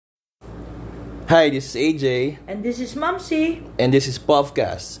Hi, this is AJ. And this is Mamsi. And this is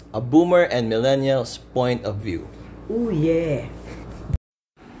PoVcasters, a boomer and millennial's point of view. Ooh, yeah.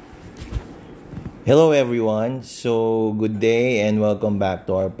 Hello, everyone. So, good day and welcome back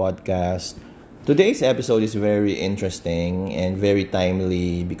to our podcast. Today's episode is very interesting and very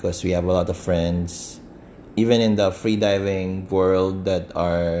timely because we have a lot of friends, even in the freediving world, that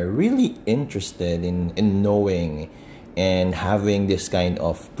are really interested in knowing and having this kind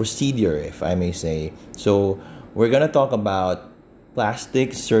of procedure, if I may say. So, we're gonna talk about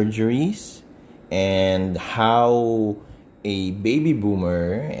plastic surgeries and how a baby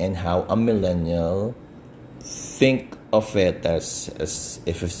boomer and how a millennial think of it as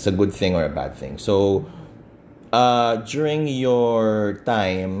if it's a good thing or a bad thing. So, during your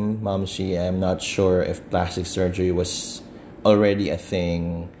time, Mamshi, I'm not sure if plastic surgery was already a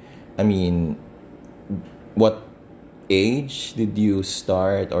thing. I mean, what age did you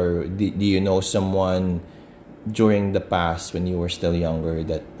start, or do you know someone during the past when you were still younger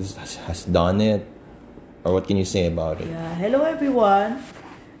that has done it? Or what can you say about it? Yeah. Hello, everyone.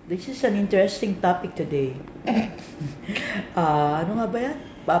 This is an interesting topic today. Ano nga ba yan?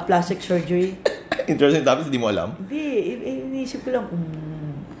 Plastic surgery? Interesting topic, hindi mo alam? Hindi. Iniisip ko lang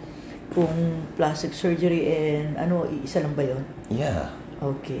kung plastic surgery and isa lang ba yun? Yeah.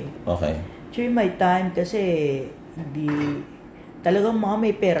 Okay. During my time kasi, hindi talagang mga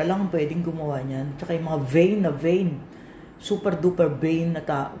may pera lang pwedeng gumawa niyan. Tsaka yung mga vein, super duper vein na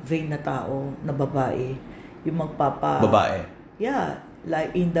tao na babae, yung babae? Yeah,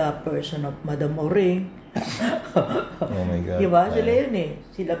 like in the person of Madam Oring. Oh my God. Diba? Sila yun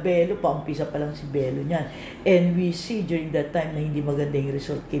sila Belo, paumpisa pa lang si Belo niyan. And we see during that time na hindi maganda yung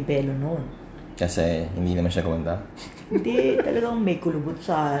result kay Belo noon. Kasi hindi naman siya kumanta? Hindi, talagang may kulubot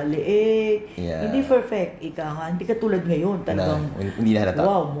sa leeg. Yeah. Hindi perfect, hindi katulad ngayon. Talagang, hindi na halata.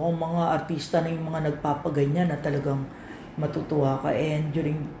 Wow, mga artista na yung mga nagpapaganyan na talagang matutuwa ka. And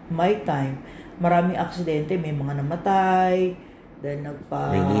during my time, maraming aksidente, may mga namatay, dahil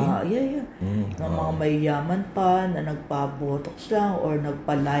Really? Yeah. Mga mayayaman pa, na nagpa-botox lang, or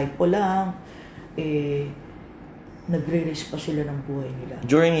nagpa-lipo lang, nagre-risk pa sila ng buhay nila.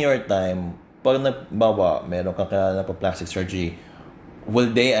 During your time, pag meron kang kailangan pa plastic surgery, will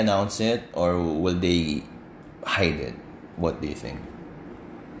they announce it or will they hide it? What do you think?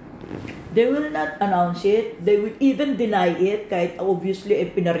 They will not announce it. They will even deny it kahit obviously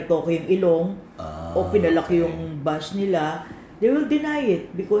pinaritoke yung ilong o pinalaki yung bust nila. They will deny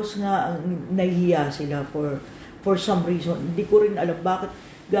it because nga nahihiya sila for some reason. Hindi ko rin alam bakit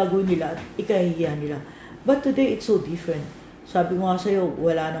gagawin nila at ikahihiya nila. But today, it's so different. Sabi ko nga sa'yo,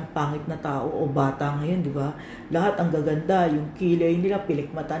 wala nang pangit na tao o bata ngayon, di ba? Lahat ang gaganda, yung kilay nila,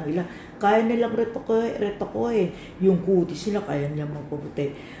 pilikmata nila, kaya nilang retokoy. Yung kutis nila, kaya nilang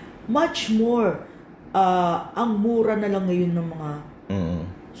magpuputi. Much more, ang mura na lang ngayon ng mga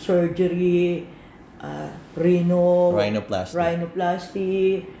surgery,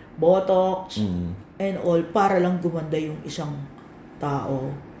 rhinoplasty, botox, and all, para lang gumanda yung isang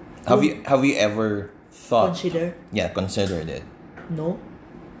tao. Have you ever thought? Considered it? No,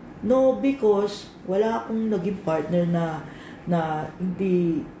 because wala akong naging partner na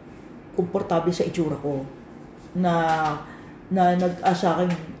hindi komportable sa itsura ko. Na nag-asa akin,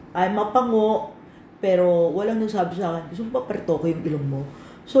 ay mapango, pero walang nagsabi sa akin, gusto mo pa pertoke yung ilong mo.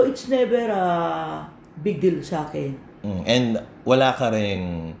 So, it's never a big deal sa akin. And wala ka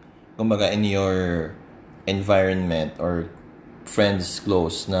rin, kumbaga, in your environment or friends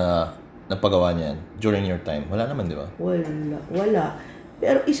close na napagawa niyan during your time? Wala naman, di ba? Wala.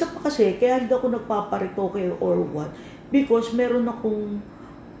 Pero isa pa kasi, kaya hindi ako nagpaparitoke or what, because meron akong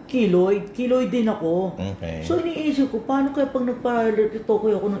keloid din ako. Okay. So iniisip ko, paano kaya pag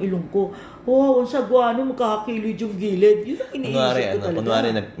nagparitoke ako ng ilong ko? Ang sagwano, magkakakeloid yung gilid. Yun ang iniisip ko talaga.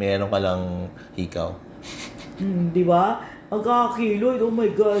 Kunwari, meron ka lang hikaw. Di ba? Magkakakeloid, oh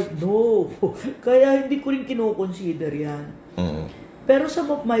my God, no. Kaya hindi ko rin kinoconsider yan. Pero some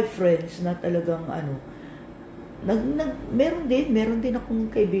of my friends na talagang meron din akong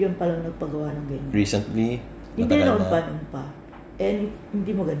kaibigan pa lang nagpagawa ng ganyan. Recently? Hindi noon pa. And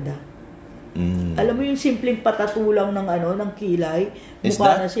hindi maganda. Alam mo yung simpleng patatulang ng kilay. Is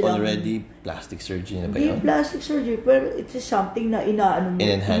that already plastic surgery na ba yun? Hindi plastic surgery, pero it's something na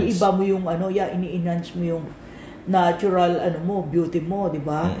iniiba mo yung ini-enhance mo yung natural beauty mo, di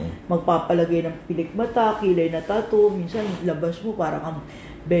ba? Magpapalagay ng pilikmata, kilay na tattoo, minsan labas mo para kang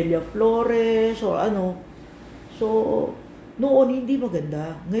Bella Flores or So, noon hindi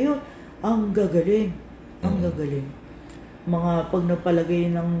maganda. Ngayon, ang gagaling. Mga pag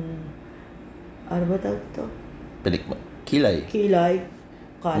napalagay ng ano ba tawag ito? Kilay.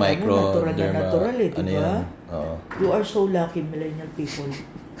 Kala mo natural na natural eh, di ba? Oo. You are so lucky, millennial people.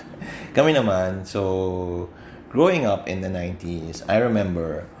 Kami naman, so growing up in the 90s, I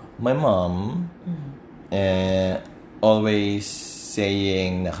remember my mom always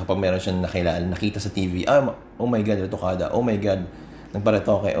saying na kapag meron siyang nakita sa TV, oh my God, retokada, oh my God,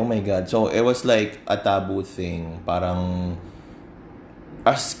 nagparetoke, oh my God. So it was like a taboo thing. Parang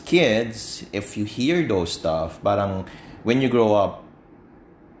as kids, if you hear those stuff, parang when you grow up,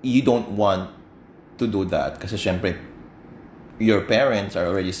 you don't want to do that. Kasi syempre, your parents are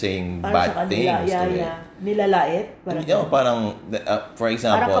already saying bad things to it. Nilalait? Parang, for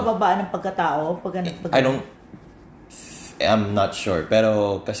example, parang kababaan ng pagkatao? I'm not sure.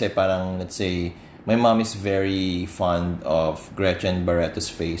 Pero kasi parang, let's say, my mom is very fond of Gretchen Barreto's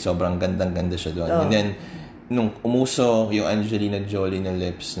face. Sobrang gandang-ganda siya doon. And then, nung umuso yung Angelina Jolie na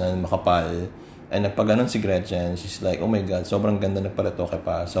lips na makapal, and nagpaganon si Gretchen, she's like, oh my God, sobrang ganda na paretoke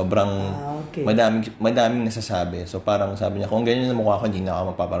pa. Sobrang madaming nasasabi. So parang sabi niya, kung ganyan na mukha ko, hindi na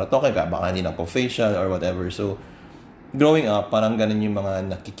ako magpaparetoke ka. Baka hindi na po facial or whatever. So, growing up, parang ganun yung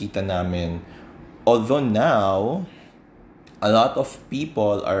mga nakikita namin. Although now, a lot of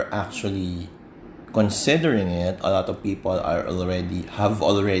people are actually considering it. A lot of people have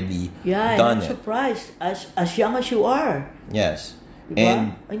already done it. I'm surprised. As young as you are. Yes. Diba?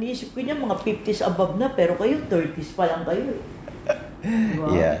 And iniisip ko niya mga 50s above na, pero kayo 30s pa lang kayo. Diba?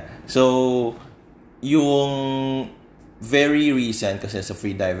 Yeah. So, yung very recent kasi sa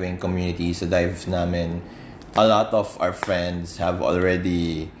freediving community, sa dives namin, a lot of our friends have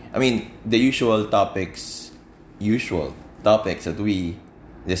already, the usual topics that we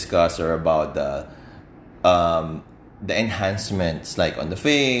discuss are about the enhancements like on the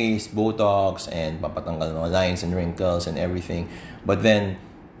face, Botox, and papatanggal ng lines and wrinkles and everything. But then,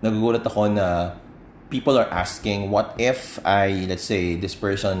 nagugulat ako na people are asking, what if let's say, this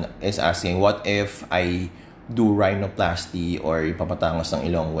person is asking, what if I do rhinoplasty or ipapatangos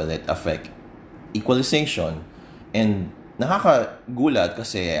ng ilong, will it affect equalization? And nakakagulat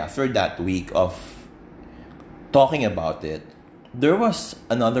kasi after that week of talking about it, there was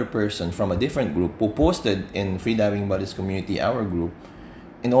another person from a different group who posted in Freediving Buddies community, our group,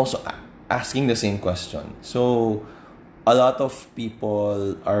 and also asking the same question. So, a lot of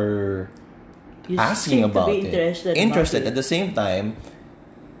people are asking about it. Interested at the same time,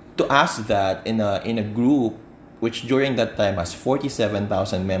 to ask that in a group which during that time has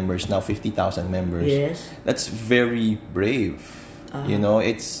 47,000 members, now 50,000 members. Yes. That's very brave.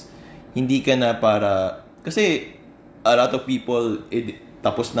 It's hindi ka na para kasi a lot of people,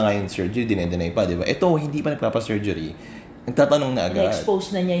 tapos na nga yung surgery, dinedeny pa, di ba? Ito, hindi pa nagpapa-surgery. Nagtatanong na agad.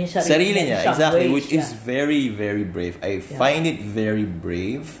 Na-expose na niya yung sarili niya. Exactly, which is very, very brave. I find it very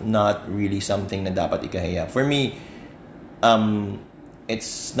brave, not really something na dapat ikahiya. For me,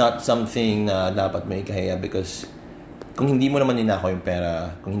 it's not something na dapat may ikahiya because kung hindi mo naman ninakaw yung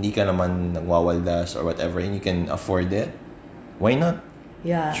pera, kung hindi ka naman nagwawaldas or whatever, and you can afford it, why not?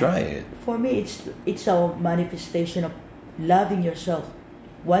 Yeah. Try it. For me, it's a manifestation of loving yourself.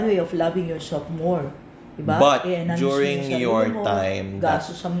 One way of loving yourself more. Diba? But during your time,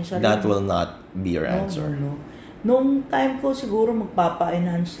 that will not be your answer. No. Nung time ko, siguro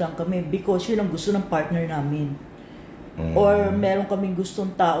magpapa-enhance lang kami because yun ang gusto ng partner namin. Or meron kaming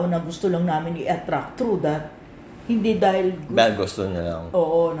gustong tao na gusto lang namin i-attract through that. Hindi dahil gusto niya lang.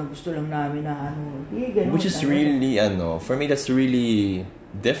 Oo, na gusto lang namin na ganun. Which is really, for me, that's really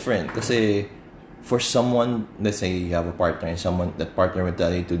different. Kasi, for someone, let's say you have a partner and that partner will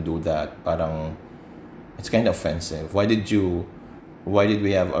tell you to do that, parang, it's kind of offensive. Why did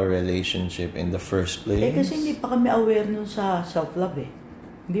we have a relationship in the first place? Kasi hindi pa kami aware nun sa self-love eh.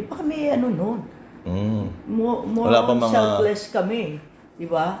 Hindi pa kami nun. More selfless kami.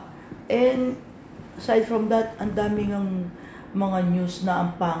 Diba? And, aside from that, ang daming ang mga news na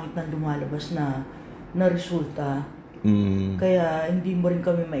ang pangit na lumalabas na resulta. Kaya hindi mo rin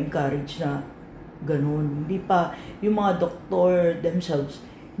kami ma-encourage na ganun. Hindi pa, yung mga doktor themselves,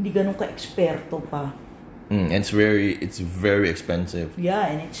 hindi ganun ka-eksperto pa. It's very expensive. Yeah,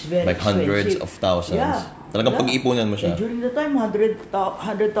 and it's very like expensive. Hundreds of thousands. Yeah. Talagang pag-iipunan mo siya. During the time, 100,000,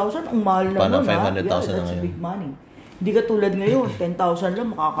 ang mahal na nun. Parang 500,000 na that's ngayon. big money. Hindi ka tulad ngayon, 10,000 lang,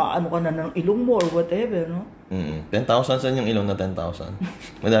 makakaano ka na ng ilong mo or whatever, no? 10,000 saan yung ilong na 10,000?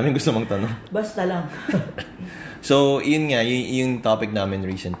 Madaming gusto mong tanong. Basta lang. So, yun nga, yung topic namin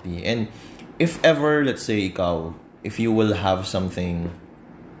recently. And if ever, let's say, ikaw, if you will have something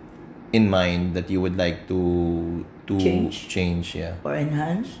in mind that you would like to change, yeah. Or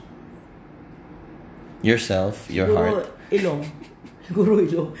enhance? Yourself, your heart. Siguro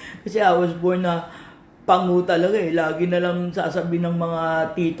ilong. Kasi I was born na pango talaga eh. Lagi na lang sasabihin ng mga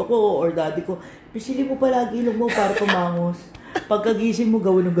tito ko or daddy ko, pisili mo palagi ilong mo para tumangos. Pagkagising mo,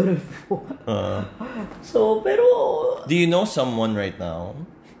 gawin ng gano'n po. So, pero... Do you know someone right now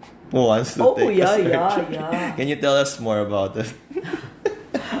who wants to take a surgery? Yeah. Can you tell us more about it?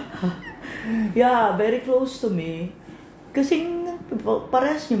 Yeah, very close to me. Kasi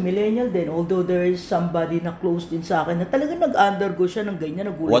parehas yung millennial din. Although there is somebody na close din sa akin na talagang nag-undergo siya ng ganyan.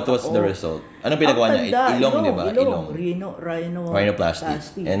 What was the result? Anong pinagawa niya? Ilong, di ba? Ilong.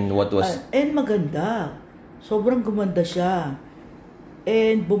 Rhinoplasty. And what was... And maganda. Sobrang gumanda siya.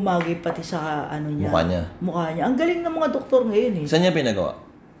 And bumagay pati sa niya. Mukha niya. Ang galing ng mga doktor ngayon eh. Saan niya pinagawa?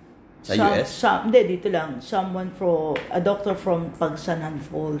 Sa US? Hindi, dito lang. A doctor from Pagsanan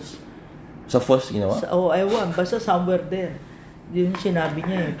Falls. Sa Falls, ginawa? Ewan. Basta somewhere there. Yun yung sinabi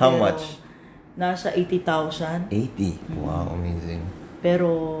niya eh. How much? Nasa 80,000. 80? Wow, amazing. Pero...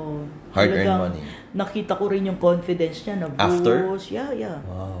 Hard-earned money. Nakita ko rin yung confidence niya na boost. After? Yeah.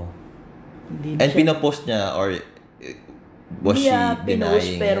 Wow. And pinopost niya or was she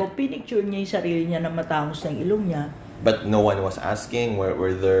denying pero pinicture niya yung sarili niya na matangos ng ilong niya. But no one was asking?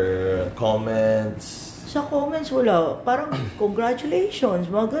 Were there comments? Sa comments wala. Parang congratulations.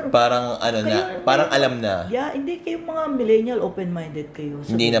 Mga ganun. Parang parang alam na. Yeah, hindi kayong mga millennial open-minded kayo.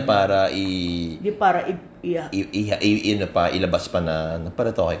 Hindi na para Hindi para ilabas pa na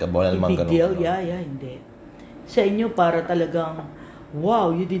para to kay ka. Wala namang ganun. Big deal. Yeah, hindi. Sa inyo para talagang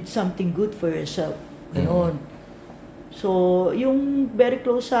wow, you did something good for yourself. Ganon. So, yung very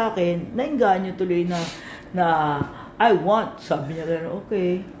close sa akin, nainganyo tuloy na I want. Sabi niya gano'n,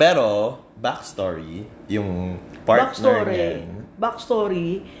 okay. Pero, backstory, yung partner niya.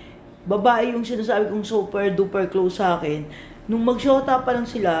 Backstory, babae yung sinasabi kong super duper close sa akin. Nung magsyota pa lang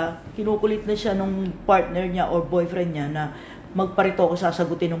sila, kinukulit na siya nung partner niya or boyfriend niya na magparito ko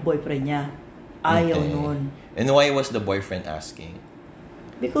sasagutin ng boyfriend niya. Ayaw nun. And why was the boyfriend asking?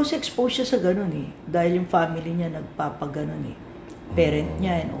 Because exposed siya sa ganun eh. Dahil yung family niya nagpapaganon eh. Parent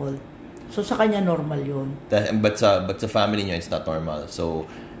niya and all. So sa kanya normal yun. But sa family niya it's not normal. So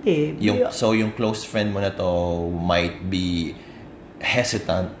yung close friend mo na to might be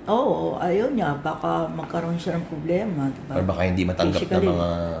hesitant. Oo, ayaw niya. Baka magkaroon siya ng problema. Diba? Or baka hindi matanggap ng mga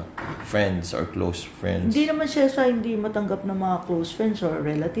friends or close friends. Hindi naman siya sa hindi matanggap ng mga close friends or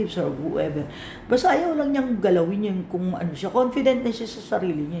relatives or whoever. Basta ayaw lang niyang galawin yung kung ano siya. Confident na siya sa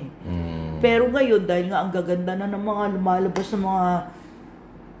sarili niya eh. Pero ngayon, dahil nga ang gaganda na ng mga lumalabas ng mga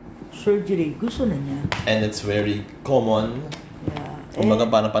surgery, gusto na niya. And it's very common. Yeah. Kung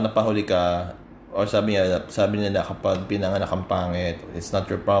parang panapahuli ka, or sabi nila kapag pinanganak kang pangit, it's not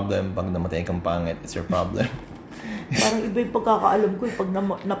your problem. Pag namatay kang pangit, it's your problem. Parang iba yung pagkakaalam ko. Pag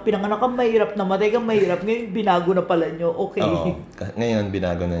pinanganak kang mahirap, namatay kang mahirap, ngayon binago na pala nyo. Okay. Oo. Ngayon,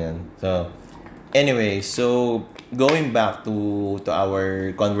 binago na yan. So, anyway, going back to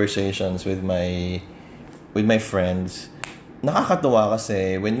our conversations with my friends, nakakatuwa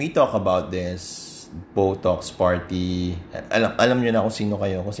kasi when we talk about this Botox party, alam niyo na kung sino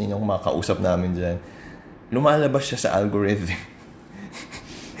kayo, kung sino makausap namin dyan. Lumalabas siya sa algorithm.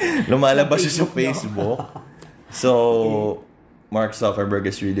 Lumalabas siya sa Facebook. So, Mark Zuckerberg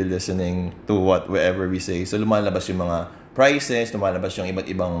is really listening to whatever we say. So, lumalabas yung mga prices, lumalabas yung iba't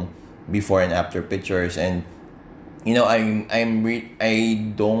ibang before and after pictures. And, you know, I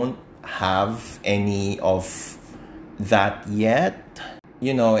don't have any of that yet.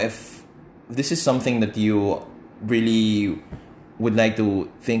 You know, if this is something that you really would like to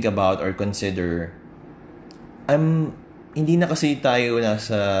think about or consider, hindi na kasi tayo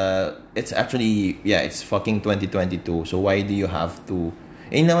it's actually, it's fucking 2022. So why do you have to,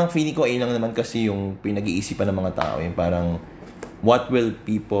 naman feeling ko, lang naman kasi yung pinag-iisipan ng mga tao, yung parang, what will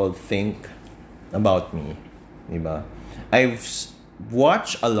people think about me? Diba? I've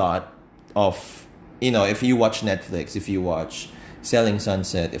watched a lot of, if you watch Netflix, if you watch Selling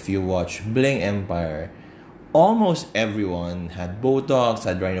Sunset, if you watch Bling Empire, almost everyone had Botox,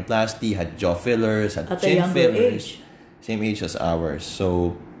 had rhinoplasty, had jaw fillers, had chin fillers. Same age as ours.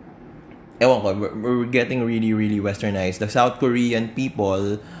 So, ewan ko, we're getting really, really westernized. The South Korean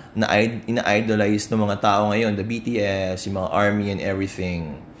people na ina-idolize ng mga tao ngayon, the BTS, yung mga army and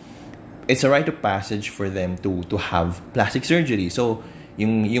everything, it's a rite of passage for them to have plastic surgery. So,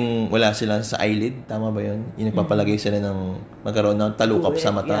 yung wala sila sa eyelid, tama ba yun? Yung nagpapalagay sila ng magkaroon ng talukap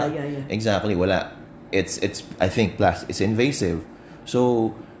sa mata. Yeah. Exactly, wala. It's I think it's invasive. So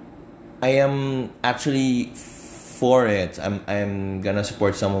I am actually for it. I'm gonna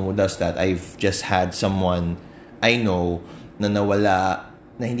support someone who does that. I've just had someone I know na nawala,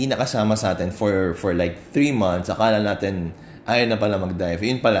 na hindi nakasama sa atin for like 3 months. Akala natin ayaw na pala mag-dive.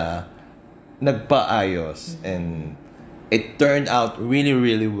 Yun pala, nagpaayos. And it turned out really,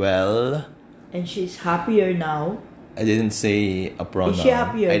 really well. And she's happier now. I didn't say a pronoun. Is she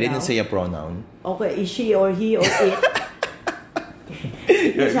happier I didn't now? say a pronoun. Okay, is she or he or it?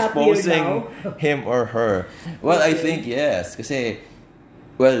 You're He's happier exposing now? him or her. Well, I think yes. Kasi,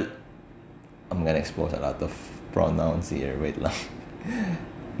 well, I'm gonna expose a lot of pronouns here. Wait lang.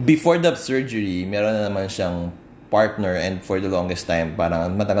 Before the surgery, meron na naman siyang partner, and for the longest time,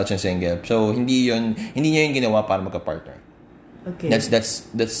 parang matagal siyang single. So, hindi niya yung ginawa para magka-partner. Okay.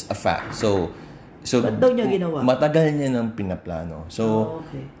 That's a fact. So Ba't daw niya ginawa? Matagal niya nang pinaplano. So,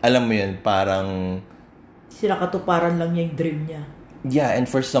 okay. Alam mo yun, parang Sinakatuparan lang niya yung dream niya. yeah, and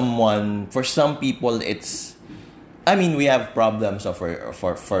for some people, it's, I mean, we have problems of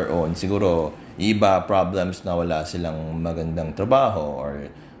our own. Siguro, iba problems na wala silang magandang trabaho, or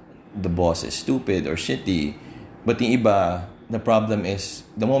the boss is stupid or shitty. But yung iba, the problem is,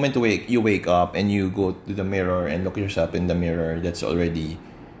 the moment you wake up and you go to the mirror and look yourself in the mirror, that's already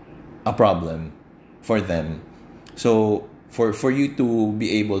a problem for them. So, for you to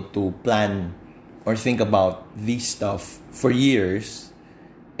be able to plan or think about these stuff for years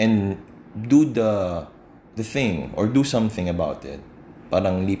and do the thing or do something about it,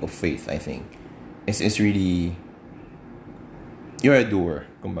 parang leap of faith, I think. It's really, you're a doer,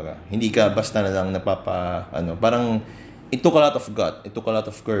 kumbaga. Hindi ka basta na lang parang it took a lot of gut, it took a lot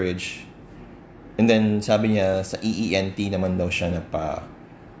of courage. And then sabi niya sa EENT naman daw siya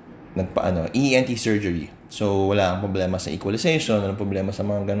EENT surgery. So wala ang problema sa equalization, walang problema sa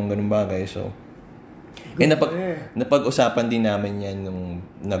mga ganung bagay. So napag-usapan din namin yan nung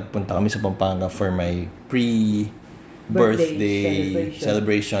nagpunta kami sa Pampanga for my pre-birthday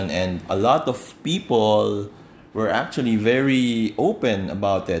celebration, and a lot of people were actually very open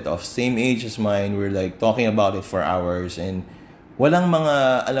about it, of same age as mine. We're like talking about it for hours, and walang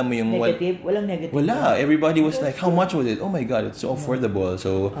mga, alam mo yung walang negative. Wala. Everybody was like, how much was it? Oh my God, it's so affordable.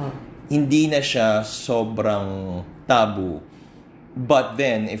 So hindi na siya sobrang taboo. But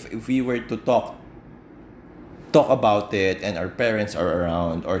then if we were to talk about it, and our parents are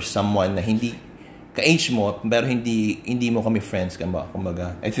around, or someone na hindi ka-age mo pero hindi mo kami friends,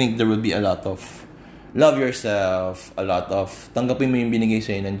 kumbaga, I think there will be a lot of love yourself, a lot of tanggapin mo yung binigay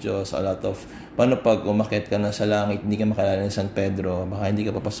sa'yo ng Diyos, a lot of paano pag umakyat ka na sa langit, hindi ka makilala ng San Pedro, baka hindi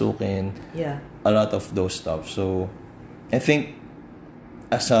ka papasukin. Yeah. A lot of those stuff. So I think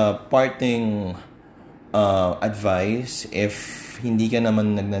as a parting advice, if hindi ka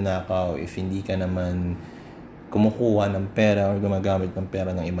naman nagnanakaw, if hindi ka naman kumukuha ng pera or gumagamit ng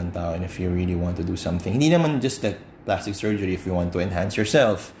pera ng ibang tao, and if you really want to do something, hindi naman just like plastic surgery, if you want to enhance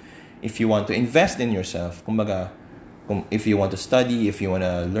yourself, if you want to invest in yourself, kumbaga, if you want to study, if you want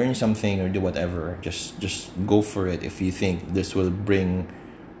to learn something or do whatever, just go for it if you think this will bring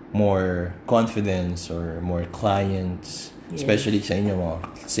more confidence or more clients. Yes. Especially sa inyo mga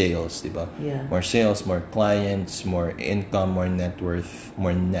sales, diba? Yeah. More sales, more clients, more income, more net worth,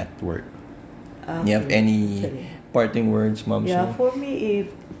 more network. You have any parting words, Mom? Yeah, for me, if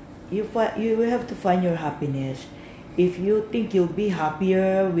you have to find your happiness. If you think you'll be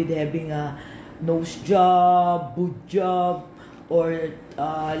happier with having a nose job, boob job, or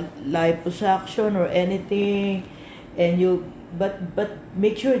liposuction or anything, and but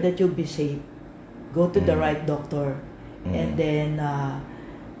make sure that you'll be safe. Go to the right doctor, and then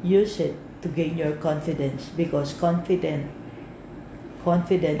use it to gain your confidence, because confidence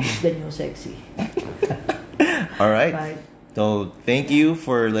is the new sexy. All right. Right. So thank you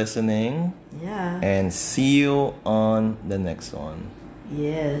for listening. Yeah. And see you on the next one.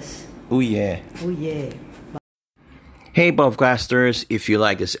 Yes. Oh yeah. Oh yeah. Hey PoVcasters, if you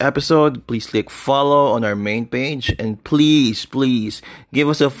like this episode, please click follow on our main page, and please give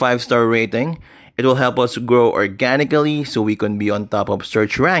us a 5-star rating. It will help us grow organically so we can be on top of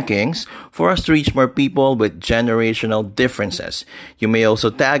search rankings for us to reach more people with generational differences. You may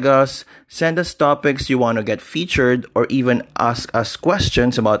also tag us, send us topics you want to get featured, or even ask us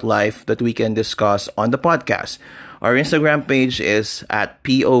questions about life that we can discuss on the podcast. Our Instagram page is at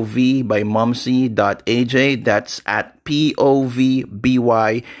povbymomcy.aj. That's at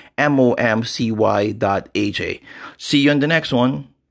povbymomcy.aj. See you on the next one.